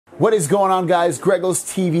What is going on, guys? Gregos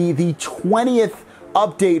TV, the 20th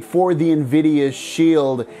update for the NVIDIA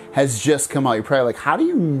Shield has just come out. You're probably like, how do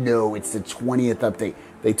you know it's the 20th update?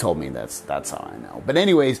 They told me that's how I know. But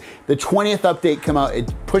anyways, the 20th update come out.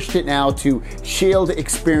 It pushed it now to Shield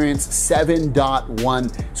Experience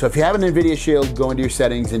 7.1. So if you have an NVIDIA Shield, go into your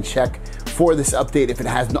settings and check for this update if it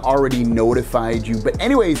hasn't already notified you. But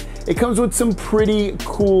anyways, it comes with some pretty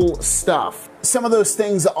cool stuff. Some of those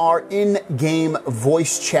things are in-game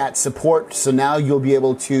voice chat support. So now you'll be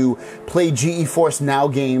able to play GeForce NOW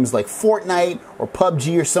games like Fortnite or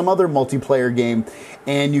PUBG or some other multiplayer game.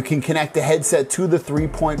 And you can connect the headset to the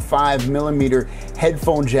 3.5mm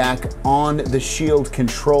headphone jack on the Shield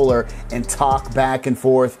controller and talk back and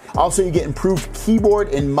forth. Also, you get improved keyboard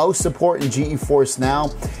and mouse support in GeForce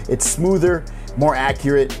NOW. It's smoother, more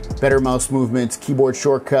accurate, better mouse movements, keyboard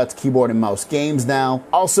shortcuts, keyboard and mouse games now.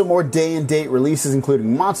 Also more day and date releases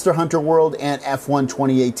including Monster Hunter World and F1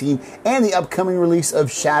 2018 and the upcoming release of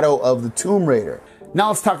Shadow of the Tomb Raider. Now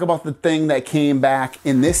let's talk about the thing that came back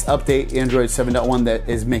in this update, Android 7.1, that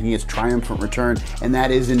is making its triumphant return, and that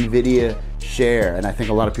is NVIDIA Share. And I think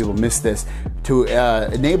a lot of people missed this. To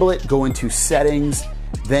enable it, go into Settings.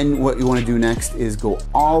 Then what you want to do next is go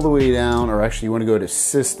all the way down, or actually you want to go to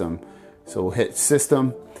System. So we'll hit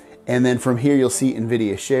System, and then from here you'll see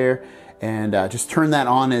NVIDIA Share, and just turn that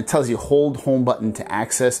on, and it tells you hold home button to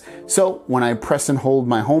access. So when I press and hold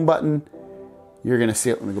my home button, you're gonna see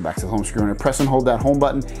it. Let me go back to the home screen. When I press and hold that home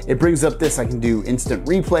button, it brings up this. I can do instant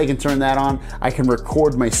replay, I can turn that on. I can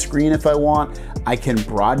record my screen if I want. I can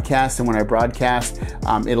broadcast, and when I broadcast,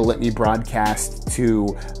 it'll let me broadcast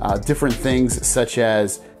to different things such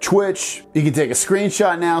as Twitch. You can take a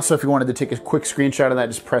screenshot now, so if you wanted to take a quick screenshot of that,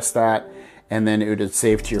 just press that, and then it would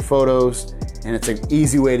save to your photos. And it's an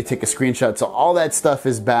easy way to take a screenshot. So all that stuff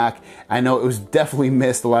is back. I know it was definitely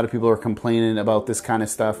missed. A lot of people are complaining about this kind of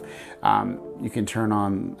stuff. You can turn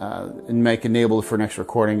on and make enabled for next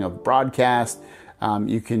recording of broadcast.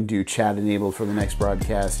 You can do chat enabled for the next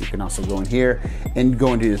broadcast. You can also go in here and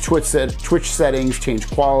go into the Twitch settings, change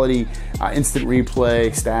quality, instant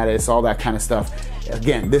replay, status, all that kind of stuff.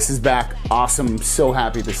 Again, this is back. Awesome. I'm so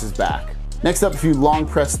happy this is back. Next up, if you long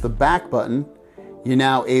press the back button, you're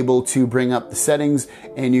now able to bring up the settings,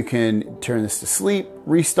 and you can turn this to sleep,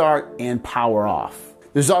 restart, and power off.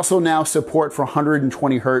 There's also now support for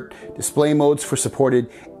 120 Hz display modes for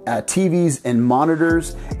supported TVs and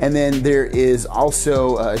monitors. And then there is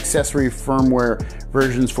also accessory firmware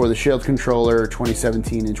versions for the Shield controller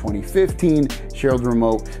 2017 and 2015, Shield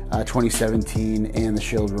remote 2017, and the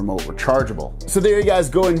Shield remote rechargeable. So there you guys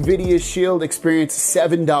go, NVIDIA Shield Experience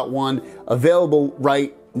 7.1 available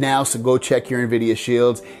right now. So go check your NVIDIA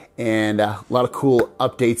Shields, and a lot of cool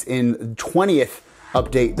updates in the 20th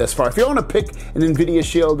update thus far. If you want to pick an NVIDIA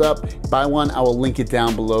Shield up, buy one. I will link it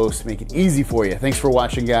down below to make it easy for you. Thanks for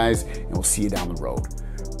watching, guys, and we'll see you down the road.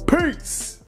 Peace!